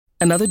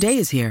Another day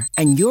is here,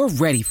 and you're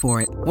ready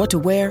for it. What to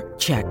wear?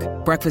 Check.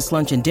 Breakfast,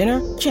 lunch, and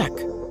dinner? Check.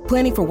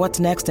 Planning for what's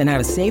next and how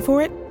to save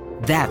for it?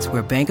 That's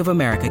where Bank of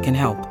America can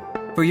help.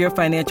 For your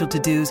financial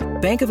to-dos,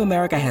 Bank of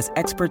America has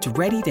experts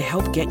ready to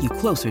help get you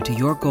closer to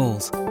your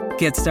goals.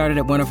 Get started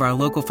at one of our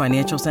local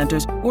financial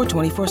centers or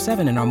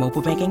 24/7 in our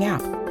mobile banking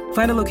app.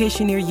 Find a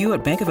location near you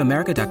at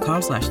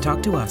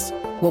bankofamerica.com/talktous.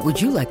 What would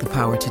you like the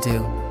power to do?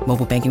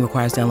 Mobile banking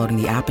requires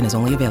downloading the app and is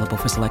only available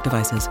for select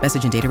devices.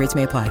 Message and data rates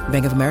may apply.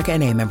 Bank of America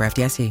N.A., member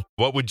FDIC.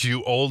 What would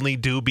you only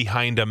do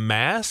behind a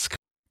mask?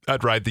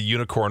 I'd ride the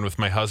unicorn with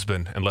my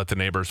husband and let the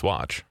neighbors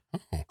watch.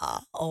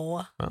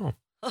 Oh.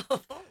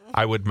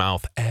 I would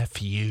mouth,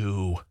 F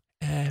you.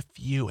 F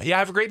you. Yeah,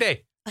 have a great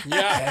day.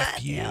 Yeah.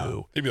 F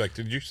you. They'd be like,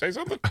 did you say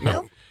something?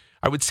 No.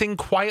 I would sing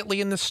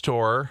quietly in the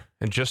store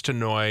and just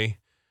enjoy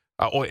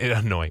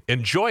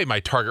my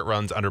Target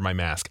runs under my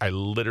mask. I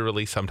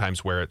literally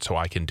sometimes wear it so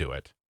I can do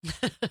it.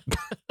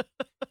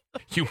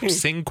 You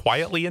sing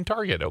quietly in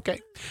Target, okay?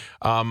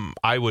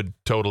 I would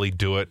totally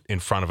do it in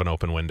front of an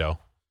open window.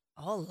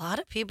 Oh, a lot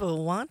of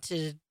people want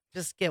to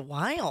just get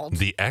wild.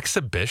 The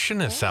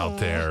exhibitionists out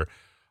there.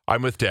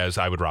 I'm with Des.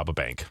 I would rob a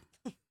bank.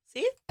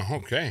 See?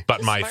 Okay. But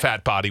Just my smart.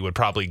 fat body would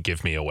probably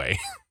give me away.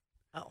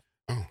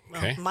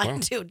 Okay. Well, mine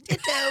too.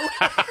 Ditto.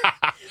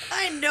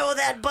 I know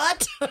that,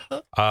 but.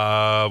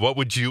 What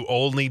would you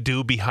only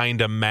do behind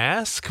a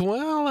mask?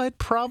 Well, I'd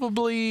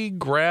probably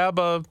grab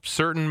a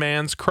certain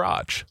man's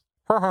crotch.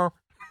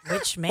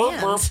 Which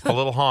man's? A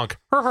little honk.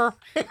 No,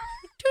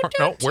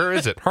 where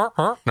is it?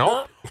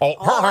 No.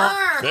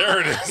 Oh, There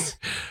it is.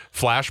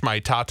 flash my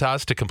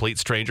tatas to complete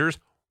strangers.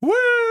 Woo!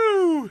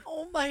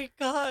 Oh my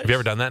gosh. Have you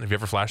ever done that? Have you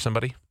ever flashed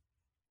somebody?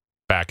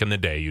 Back in the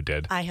day, you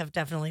did. I have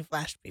definitely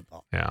flashed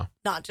people. Yeah.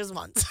 Not just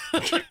once.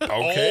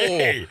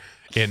 Okay.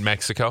 In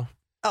Mexico?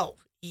 Oh,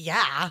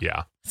 yeah.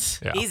 Yeah.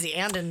 Yeah. Easy.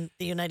 And in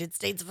the United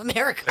States of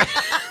America.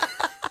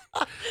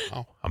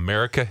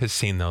 America has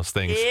seen those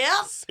things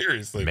Yep.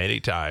 Seriously. many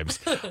times.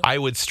 I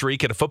would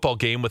streak at a football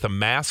game with a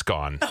mask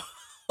on.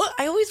 Well,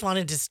 I always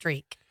wanted to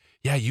streak.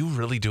 Yeah, you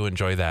really do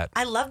enjoy that.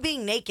 I love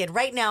being naked.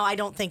 Right now, I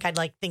don't think I'd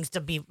like things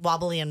to be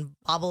wobbly and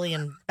bobbly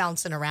and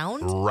bouncing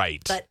around.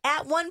 Right. But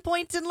at one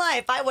point in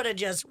life, I would have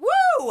just,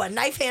 a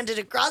knife handed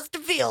across the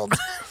field.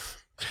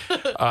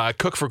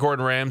 Cook for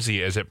Gordon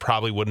Ramsay, as it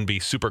probably wouldn't be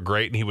super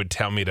great, and he would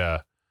tell me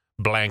to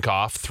blank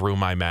off through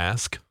my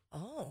mask.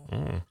 Oh.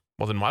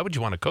 Well, then why would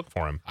you want to cook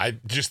for him? I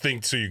just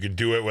think so you could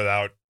do it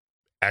without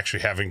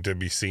actually having to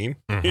be seen.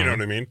 You know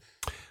what I mean?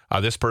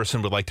 This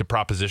person would like to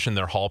proposition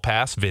their hall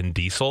pass, Vin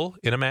Diesel,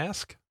 in a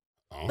mask.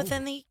 Oh, But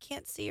then they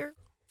can't see your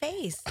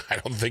face. I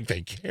don't think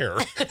they care.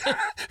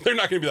 They're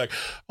not going to be like,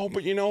 oh,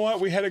 but you know what?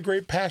 We had a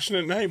great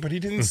passionate night, but he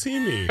didn't see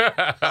me.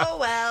 Oh,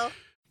 well.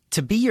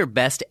 To be your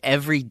best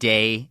every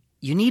day,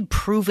 you need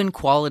proven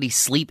quality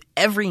sleep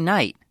every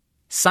night.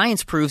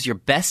 Science proves your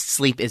best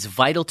sleep is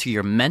vital to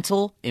your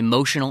mental,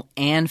 emotional,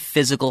 and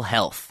physical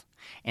health.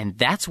 And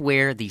that's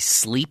where the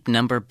Sleep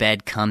Number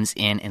bed comes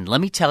in. And let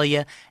me tell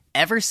you,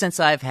 ever since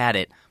I've had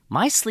it,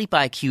 my sleep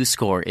IQ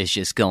score is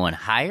just going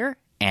higher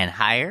and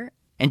higher.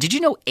 And did you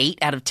know 8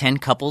 out of 10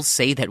 couples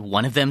say that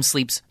one of them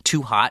sleeps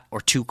too hot or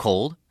too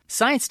cold?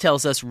 Science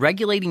tells us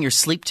regulating your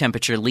sleep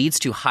temperature leads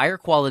to higher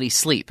quality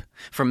sleep.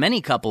 For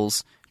many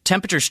couples,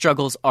 temperature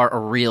struggles are a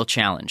real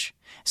challenge.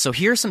 So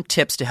here are some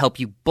tips to help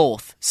you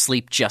both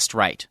sleep just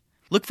right.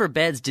 Look for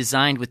beds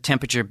designed with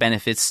temperature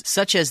benefits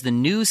such as the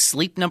new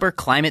Sleep Number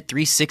Climate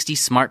 360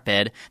 smart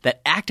bed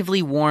that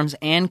actively warms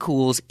and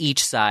cools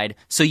each side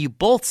so you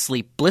both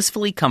sleep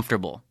blissfully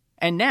comfortable.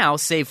 And now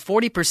save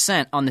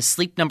 40% on the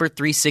Sleep Number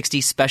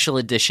 360 Special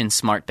Edition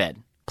smart bed.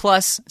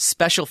 Plus,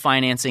 special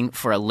financing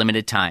for a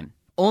limited time.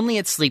 Only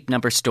at Sleep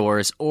Number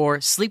stores or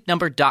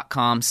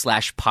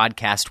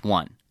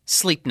sleepnumber.com/podcast1.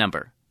 Sleep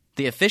Number,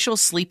 the official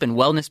sleep and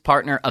wellness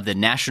partner of the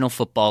National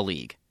Football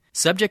League.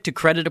 Subject to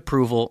credit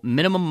approval,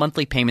 minimum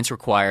monthly payments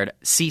required.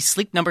 See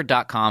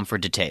sleepnumber.com for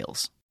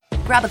details.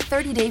 Grab a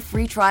 30-day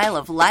free trial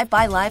of Live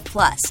by Live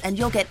Plus, and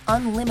you'll get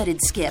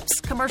unlimited skips,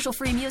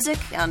 commercial-free music,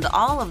 and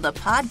all of the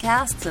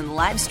podcasts and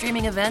live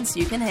streaming events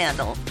you can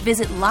handle.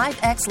 Visit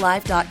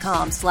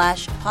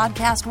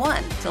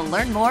livexlive.com/podcast1 to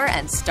learn more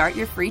and start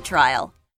your free trial.